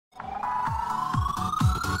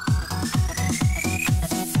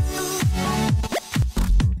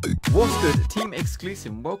What's good, team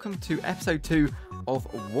exclusive? Welcome to episode 2 of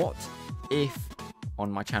What If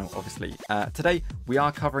on my channel, obviously. Today we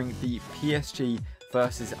are covering the PSG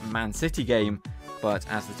versus Man City game, but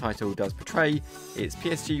as the title does portray, it's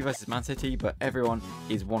PSG versus Man City, but everyone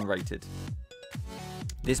is 1 rated.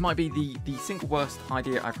 This might be the single worst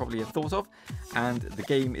idea I probably have thought of, and the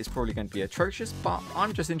game is probably going to be atrocious, but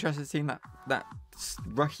I'm just interested in seeing that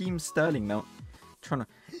Raheem Sterling now trying to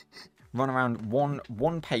run around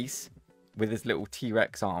one pace with his little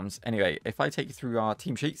T-Rex arms. Anyway, if I take you through our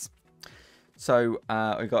team sheets. So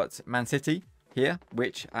we've got Man City here,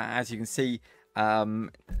 which as you can see,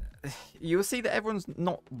 you'll see that everyone's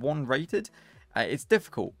not 1 rated. It's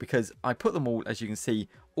difficult because I put them all, as you can see,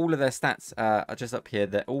 all of their stats are just up here.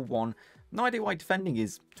 They're all 1. No idea why defending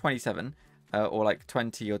is 27 or like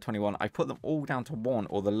 20 or 21. I put them all down to 1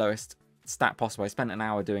 or the lowest stat possible. I spent an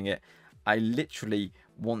hour doing it. I literally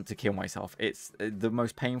want to kill myself. It's the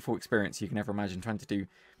most painful experience you can ever imagine, trying to do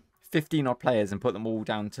 15 odd players and put them all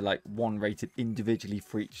down to like 1 rated individually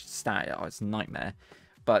for each stat. Oh, it's a nightmare.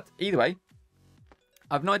 But either way,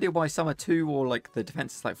 I've no idea why some are 2 or like the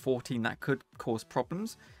defense is like 14. That could cause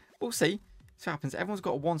problems. We'll see. See what happens. Everyone's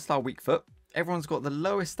got a 1-star weak foot. Everyone's got the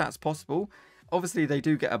lowest stats possible. Obviously, they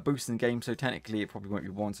do get a boost in the game, so technically it probably won't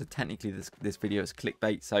be 1. So technically this video is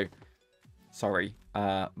clickbait. So sorry,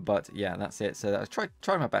 but yeah, that's it. So I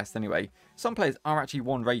try my best anyway. Some players are actually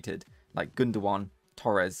 1 rated, like Gundogan,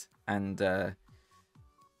 Torres, and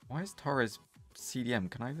why is Torres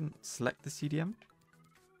CDM? Can I even select the CDM?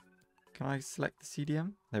 Can I select the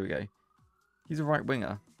CDM? There we go. He's a right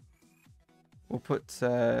winger. We'll put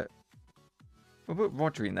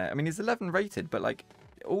Rodri in there. I mean, he's 11 rated, but like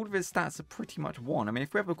all of his stats are pretty much 1. I mean,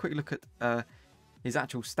 if we have a quick look at his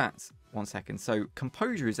actual stats, 1 second. So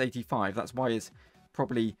composure is 85. That's why it's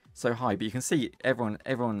probably so high. But you can see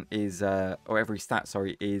everyone is or every stat,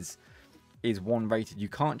 sorry, is 1 rated. You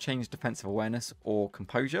can't change defensive awareness or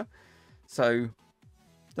composure. So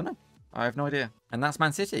don't know. I have no idea. And that's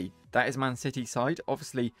Man City. That is Man City's side.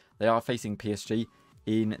 Obviously, they are facing PSG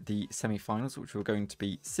in the semi-finals, which we're going to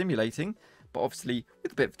be simulating. But obviously,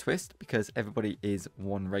 with a bit of a twist, because everybody is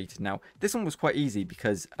 1 rated. Now, this one was quite easy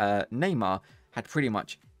because Neymar had pretty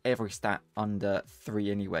much every stat under 3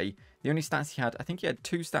 anyway. The only stats he had, I think he had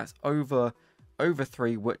 2 stats over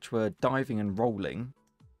 3, which were diving and rolling.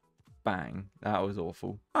 Bang. That was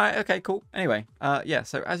awful. Alright, okay, cool. Anyway, yeah,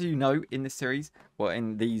 so as you know, in this series, well,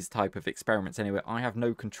 in these type of experiments anyway, I have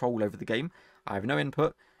no control over the game. I have no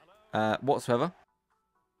input whatsoever.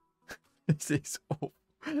 This is awful.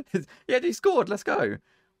 Yeah, he scored. Let's go.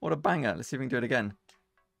 What a banger. Let's see if we can do it again.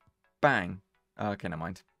 Bang. Okay, never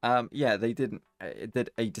mind. Yeah, they did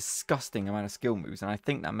a disgusting amount of skill moves, and I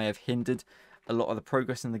think that may have hindered a lot of the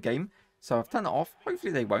progress in the game. So I've turned that off.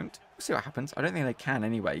 Hopefully they won't. We'll see what happens. I don't think they can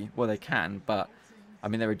anyway. Well, they can, but I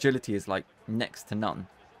mean, their agility is like next to none.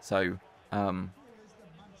 So,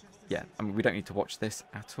 yeah, I mean, we don't need to watch this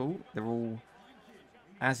at all. They're all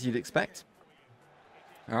as you'd expect.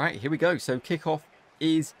 All right, here we go. So kickoff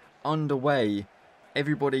is underway.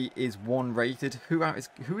 Everybody is 1 rated. Who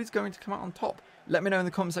is going to come out on top? Let me know in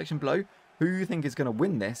the comment section below who you think is going to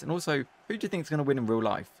win this, and also who do you think is going to win in real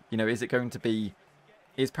life? You know, is it going to be?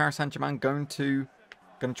 Is Paris Saint-Germain going to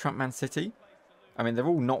trump Man City? I mean, they're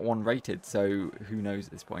all not 1 rated, so who knows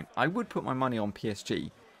at this point. I would put my money on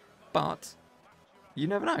PSG, but you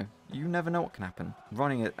never know. You never know what can happen.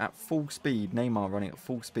 Running at full speed, Neymar running at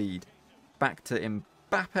full speed. Back to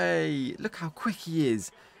Mbappe. Look how quick he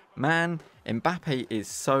is. Man, Mbappe is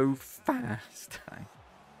so fast.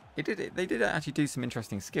 They did actually do some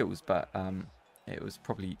interesting skills, but it was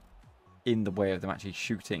probably in the way of them actually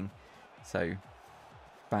shooting. So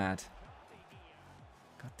bad.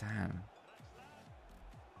 God damn.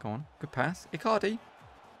 Go on. Good pass. Icardi.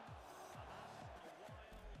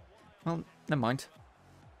 Well, never mind.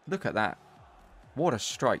 Look at that. What a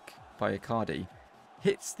strike by Icardi.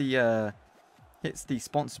 Hits the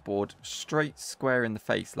sponsor board straight square in the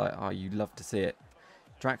face. Like, oh, you love to see it.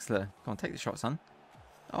 Draxler. Go on, take the shot, son.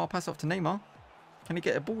 Oh, I'll pass off to Neymar. Can he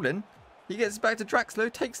get a ball in? He gets back to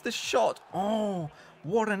Draxler. Takes the shot. Oh,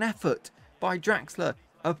 what an effort by Draxler.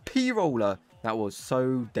 A P-roller. That was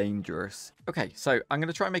so dangerous. Okay, so I'm going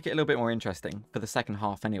to try and make it a little bit more interesting for the second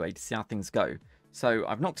half anyway, to see how things go. So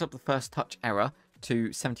I've knocked up the first touch error to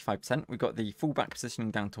 75%. We've got the fullback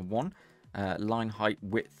positioning down to 1. Line height,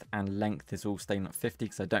 width, and length is all staying at 50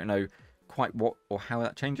 because I don't know quite what or how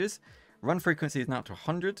that changes. Run frequency is now to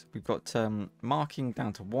 100. We've got marking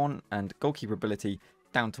down to 1 and goalkeeper ability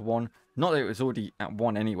down to 1. Not that it was already at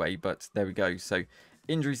 1 anyway, but there we go. So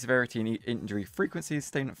injury severity and injury frequency is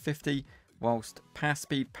staying at 50, whilst pass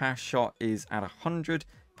speed, pass shot is at 100,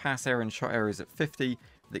 pass error and shot error is at 50,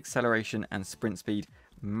 with acceleration and sprint speed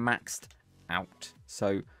maxed out.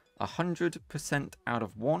 So 100% out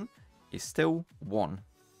of 1 is still 1.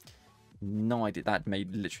 No idea, that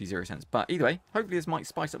made literally 0 sense. But either way, hopefully this might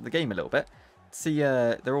spice up the game a little bit. See,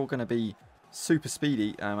 they're all going to be super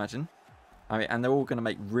speedy, I imagine. And they're all going to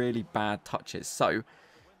make really bad touches. So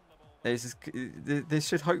this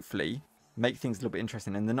should hopefully make things a little bit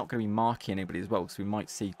interesting. And they're not going to be marking anybody as well, so we might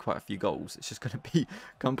see quite a few goals. It's just going to be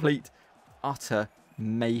complete, utter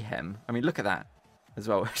mayhem. I mean, look at that as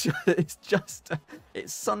well.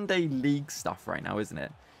 It's Sunday League stuff right now, isn't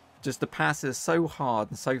it? Just the passes so hard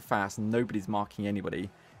and so fast and nobody's marking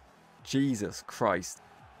anybody. Jesus Christ.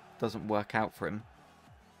 Doesn't work out for him.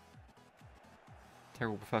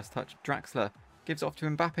 Terrible first touch. Draxler gives it off to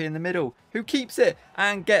Mbappe in the middle, who keeps it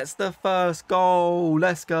and gets the first goal.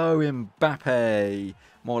 Let's go, Mbappe.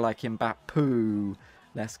 More like Mbappoo.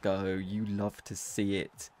 Let's go. You love to see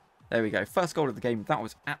it. There we go. First goal of the game. That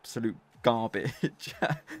was absolute garbage.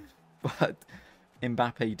 But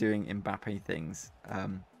Mbappe doing Mbappe things.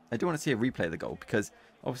 I do want to see a replay of the goal because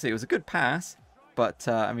obviously it was a good pass, but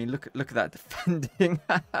I mean look at that defending.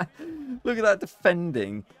 Look at that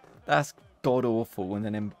defending. That's god awful. And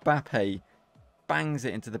then Mbappe bangs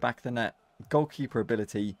it into the back of the net. Goalkeeper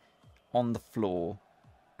ability on the floor,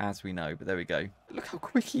 as we know. But there we go. Look how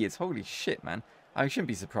quick he is. Holy shit, man. I shouldn't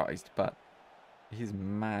be surprised, but he's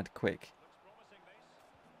mad quick.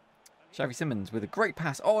 Xavi Simons with a great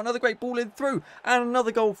pass. Oh, another great ball in through. And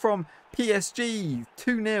another goal from PSG.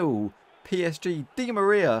 2-0. PSG. Di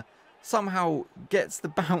Maria somehow gets the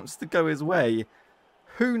bounce to go his way.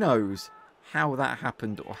 Who knows how that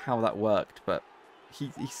happened or how that worked. But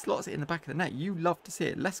he slots it in the back of the net. You love to see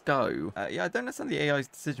it. Let's go. Yeah, I don't understand the AI's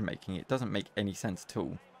decision making. It doesn't make any sense at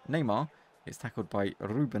all. Neymar is tackled by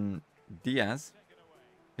Ruben Diaz,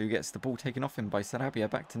 who gets the ball taken off him by Sarabia.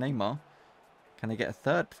 Back to Neymar. Can they get a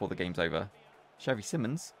third before the game's over? Xavi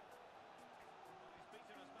Simons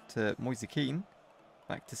to Moise Kean.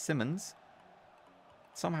 Back to Simons.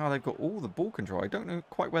 Somehow they've got all the ball control. I don't know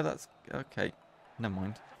quite where that's... Okay, never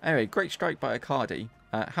mind. Anyway, great strike by Icardi.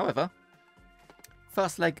 However,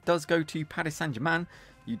 first leg does go to Paris Saint-Germain.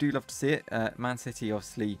 You do love to see it. Man City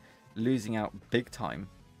obviously losing out big time.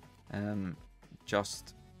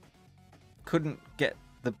 Just couldn't get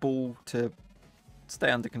the ball to stay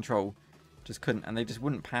under control. Just couldn't, and they just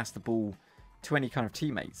wouldn't pass the ball to any kind of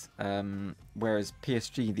teammates. Whereas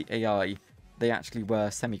PSG, the AI, they actually were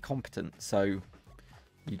semi-competent. So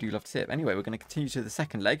you do love to see it. Anyway, we're going to continue to the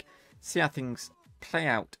second leg. See how things play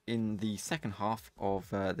out in the second half of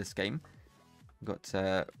this game. We'll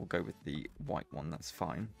go with the white one. That's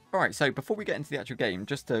fine. All right. So before we get into the actual game,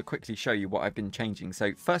 just to quickly show you what I've been changing.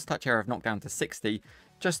 So first touch error I've knocked down to 60,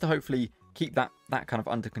 just to hopefully keep that kind of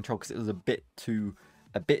under control because it was a bit too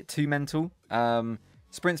mental.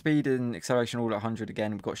 Sprint speed and acceleration all at 100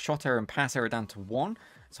 again. We've got shot error and pass error down to 1.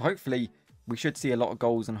 So hopefully we should see a lot of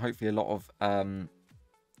goals and hopefully a lot of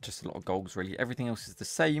just a lot of goals really. Everything else is the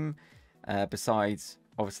same besides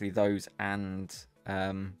obviously those and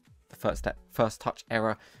the first touch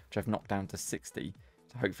error, which I've knocked down to 60.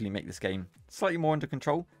 To hopefully make this game slightly more under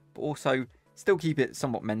control, but also still keep it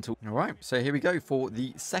somewhat mental. All right, so here we go for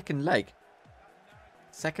the second leg.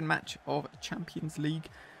 Second match of Champions League,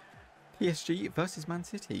 PSG versus Man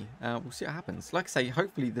City. We'll see what happens. Like I say,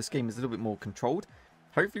 hopefully this game is a little bit more controlled.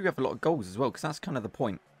 Hopefully we have a lot of goals as well, because that's kind of the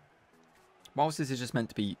point. Whilst this is just meant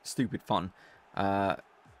to be stupid fun,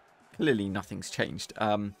 clearly nothing's changed.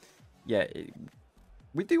 Yeah,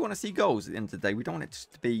 we do want to see goals at the end of the day. We don't want it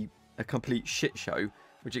just to be a complete shit show,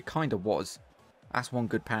 which it kind of was. That's one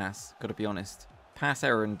good pass, got to be honest. Pass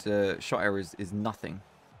error and shot error is nothing.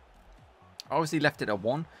 I obviously left it at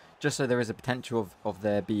 1, just so there is a potential of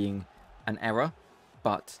there being an error.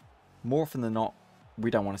 But more often than not,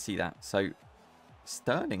 we don't want to see that. So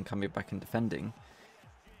Sterling coming back and defending.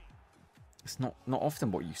 It's not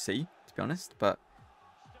often what you see, to be honest. But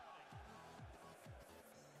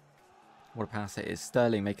what a pass it is.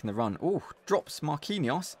 Sterling making the run. Oh, drops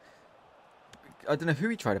Marquinhos. I don't know who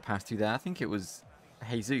he tried to pass to there. I think it was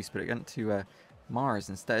Jesus, but it went to Mahrez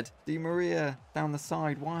instead. Di Maria down the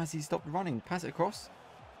side. Why has he stopped running? Pass it across.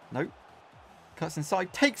 Nope. Cuts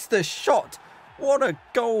inside. Takes the shot. What a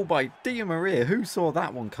goal by Di Maria. Who saw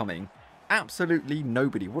that one coming? Absolutely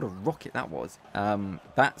nobody. What a rocket that was.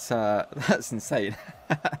 That's insane.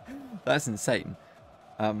 That's insane.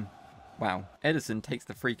 Wow. Ederson takes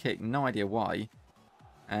the free kick. No idea why.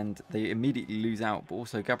 And they immediately lose out. But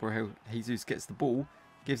also Gabriel Jesus gets the ball.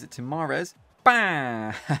 Gives it to Mahrez.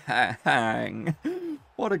 Bang!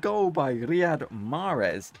 What a goal by Riyad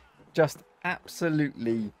Mahrez. Just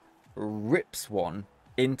absolutely rips one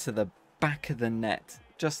into the back of the net,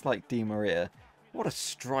 just like Di Maria. What a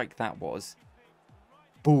strike that was.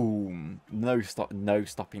 Boom. No stopping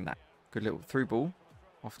that. Good little through ball.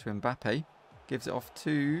 Off to Mbappe. Gives it off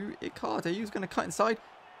to Icardi, who's going to cut inside.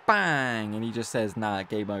 Bang! And he just says, nah,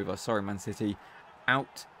 game over. Sorry, Man City.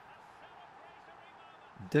 Out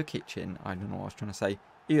the kitchen. I don't know what I was trying to say.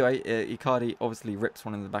 Either way, Icardi obviously rips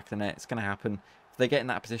one in the back of the net. It's going to happen. If they get in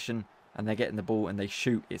that position and they're getting the ball and they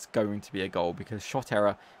shoot, it's going to be a goal because shot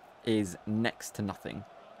error is next to nothing.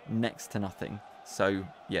 Next to nothing. So,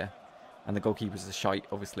 yeah. And the goalkeeper's a shite,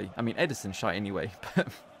 obviously. I mean, Ederson's shite anyway. But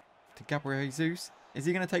to Gabriel Jesus. Is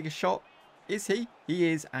he going to take a shot? Is he? He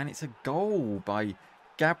is. And it's a goal by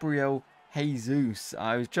Gabriel Jesus.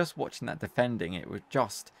 I was just watching that defending. It was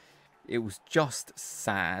just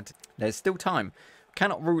sad. There's still time.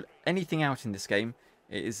 Cannot rule anything out in this game.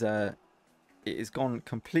 It is gone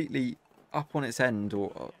completely up on its end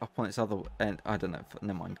or up on its other end. I don't know.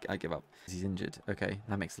 Never mind. I give up. He's injured. Okay,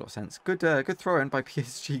 that makes a lot of sense. Good throw in by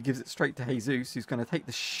PSG. Gives it straight to Jesus, who's going to take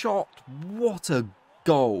the shot. What a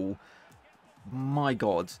goal! My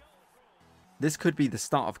God, this could be the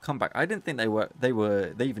start of a comeback. I didn't think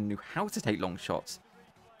they even knew how to take long shots.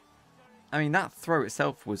 I mean, that throw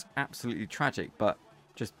itself was absolutely tragic, but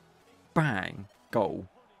just bang, goal.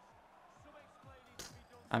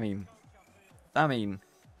 I mean,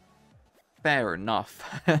 fair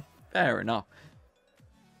enough. Fair enough.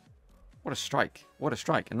 What a strike. What a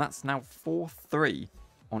strike. And that's now 4-3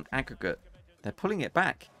 on aggregate. They're pulling it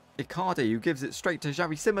back. Icardi, who gives it straight to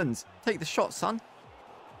Xavi Simons. Take the shot, son.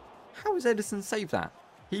 How has Ederson saved that?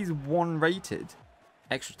 He's 1 rated.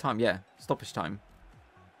 Extra time, yeah. Stoppage time.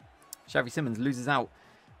 Xavi Simons loses out.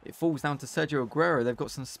 It falls down to Sergio Aguero. They've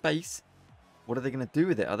got some space. What are they going to do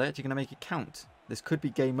with it? Are they actually going to make it count? This could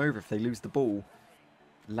be game over if they lose the ball.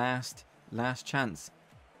 Last chance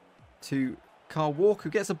to Carl Walker, who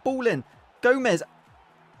gets a ball in. Gomez.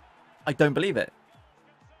 I don't believe it.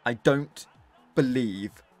 I don't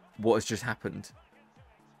believe what has just happened.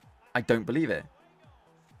 I don't believe it.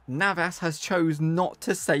 Navas has chose not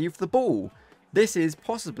to save the ball. This is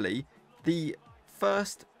possibly the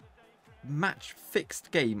first match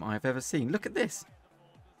fixed game I've ever seen. Look at this.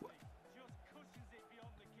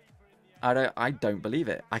 I don't believe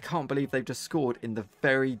it. I can't believe they've just scored in the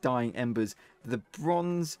very dying embers. The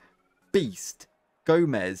bronze beast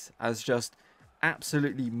Gomez has just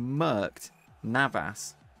absolutely murked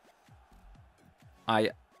Navas.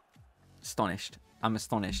 I'm astonished.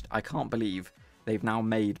 I can't believe they've now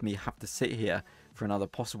made me have to sit here for another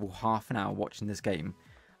possible half an hour watching this game.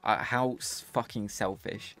 How fucking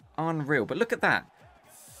selfish. Unreal. But look at that.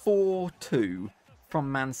 4-2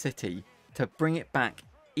 from Man City to bring it back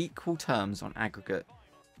equal terms on aggregate.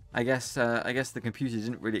 I guess the computer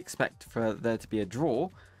didn't really expect for there to be a draw,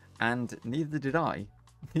 and neither did I.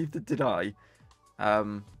 Neither did I.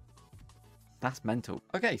 That's mental.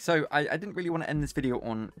 Okay, so I didn't really want to end this video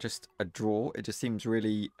on just a draw. It just seems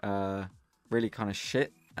really really kind of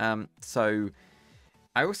shit. So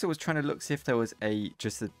I also was trying to look, see if there was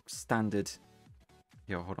just a standard.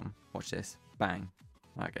 Yo, hold on. Watch this. Bang.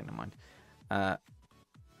 Okay, never mind.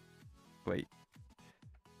 Wait.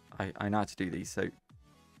 I know how to do these, so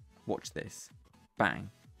watch this.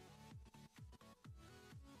 Bang.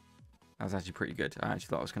 That was actually pretty good. I actually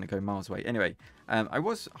thought I was going to go miles away. Anyway, I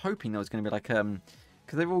was hoping there was going to be like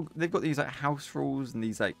because they've got these like house rules and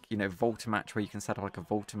these like, you know, Volta match where you can set up like a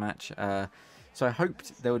Volta match. So I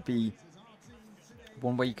hoped there would be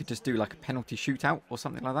one where you could just do like a penalty shootout or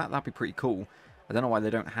something like that. That'd be pretty cool. I don't know why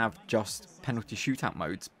they don't have just penalty shootout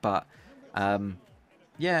modes, but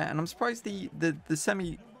yeah. And I'm surprised the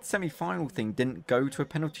semi-final thing didn't go to a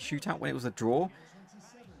penalty shootout when it was a draw.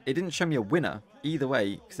 It didn't show me a winner either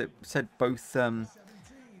way because it said both.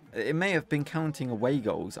 It may have been counting away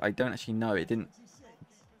goals. I don't actually know. It didn't.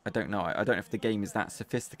 I don't know. I don't know if the game is that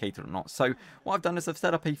sophisticated or not. So what I've done is I've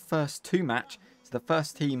set up a first 2 match. So the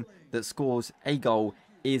first team that scores a goal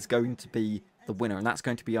is going to be the winner, and that's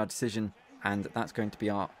going to be our decision, and that's going to be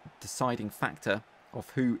our deciding factor of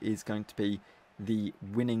who is going to be the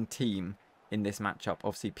winning team in this matchup.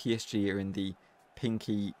 Obviously, PSG are in the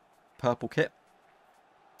pinky purple kit.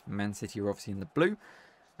 Man City are obviously in the blue.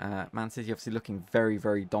 Man City obviously looking very,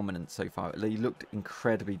 very dominant so far. They looked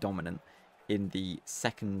incredibly dominant in the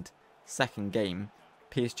second game.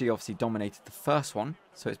 PSG obviously dominated the first one,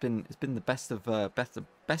 so it's been the best of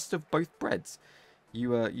both breads.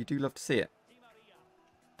 You do love to see it.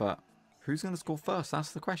 But who's going to score first?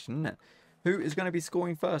 That's the question, isn't it? Who is going to be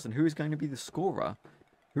scoring first, and who is going to be the scorer?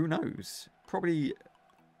 Who knows? Probably.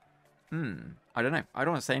 I don't know. I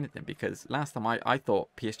don't want to say anything because last time I thought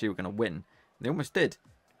PSG were going to win. They almost did.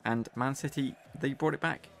 And Man City, they brought it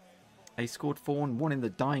back. They scored 4 and 1 in the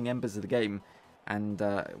dying embers of the game. And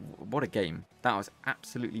what a game. That was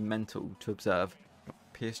absolutely mental to observe.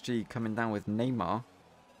 PSG coming down with Neymar.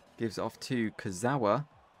 Gives it off to Kazawa.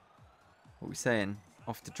 What are we saying?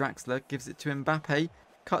 Off to Draxler. Gives it to Mbappe.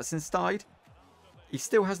 Cuts inside. He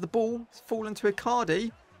still has the ball. It's fallen to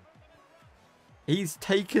Icardi. He's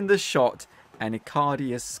taken the shot. And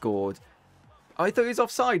Icardi has scored. I thought he was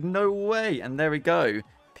offside. No way. And there we go.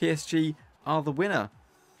 PSG are the winner.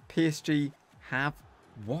 PSG have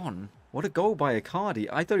won. What a goal by Icardi.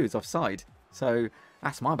 I thought he was offside. So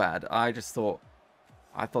that's my bad. I thought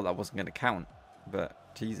that wasn't going to count.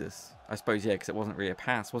 But Jesus. I suppose, yeah, because it wasn't really a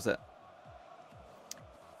pass, was it?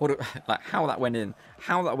 Like how that went in.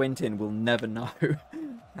 How that went in, we'll never know.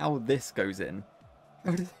 How this goes in.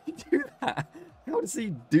 How does he do that? How does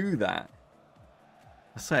he do that?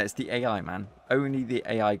 I swear, it's the AI, man. Only the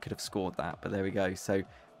AI could have scored that. But there we go. So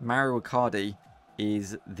Mario Icardi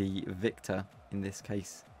is the victor in this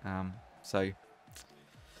case. So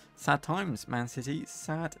sad times, Man City.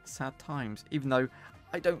 Sad times. Even though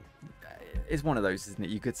I don't... It's one of those, isn't it?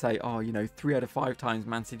 You could say, oh, you know, 3 out of 5 times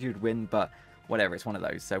Man City would win. But whatever, it's one of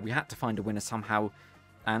those. So we had to find a winner somehow.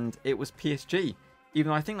 And it was PSG. Even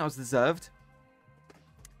though I think that was deserved.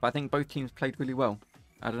 But I think both teams played really well.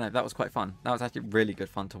 I don't know. That was quite fun. That was actually really good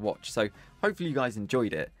fun to watch. So hopefully you guys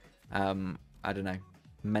enjoyed it. I don't know.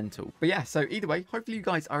 Mental. But yeah, so either way, hopefully you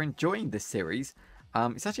guys are enjoying this series.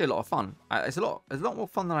 It's actually a lot of fun. It's a lot more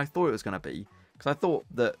fun than I thought it was going to be. Because I thought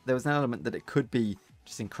that there was an element that it could be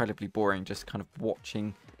just incredibly boring, just kind of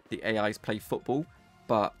watching the AIs play football.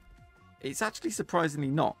 But it's actually surprisingly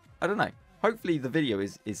not. I don't know. Hopefully the video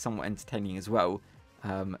is somewhat entertaining as well.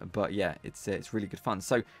 But yeah, it's really good fun.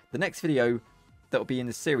 So the next video that will be in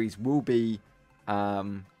the series will be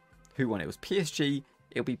who won? It was PSG.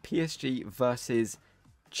 It'll be PSG versus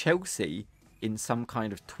Chelsea in some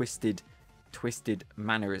kind of twisted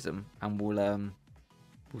mannerism, and we'll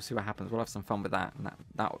see what happens. We'll have some fun with that, and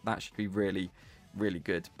that should be really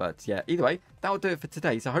good. But yeah, either way, that'll do it for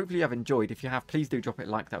today. So hopefully you have enjoyed. If you have, please do drop it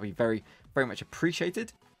a like. That would be very much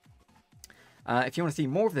appreciated. If you want to see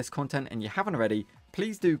more of this content and you haven't already,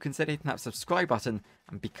 please do consider hitting that subscribe button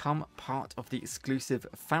and become part of the exclusive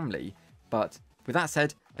family. But with that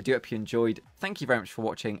said, I do hope you enjoyed. Thank you very much for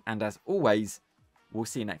watching, and as always, we'll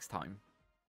see you next time.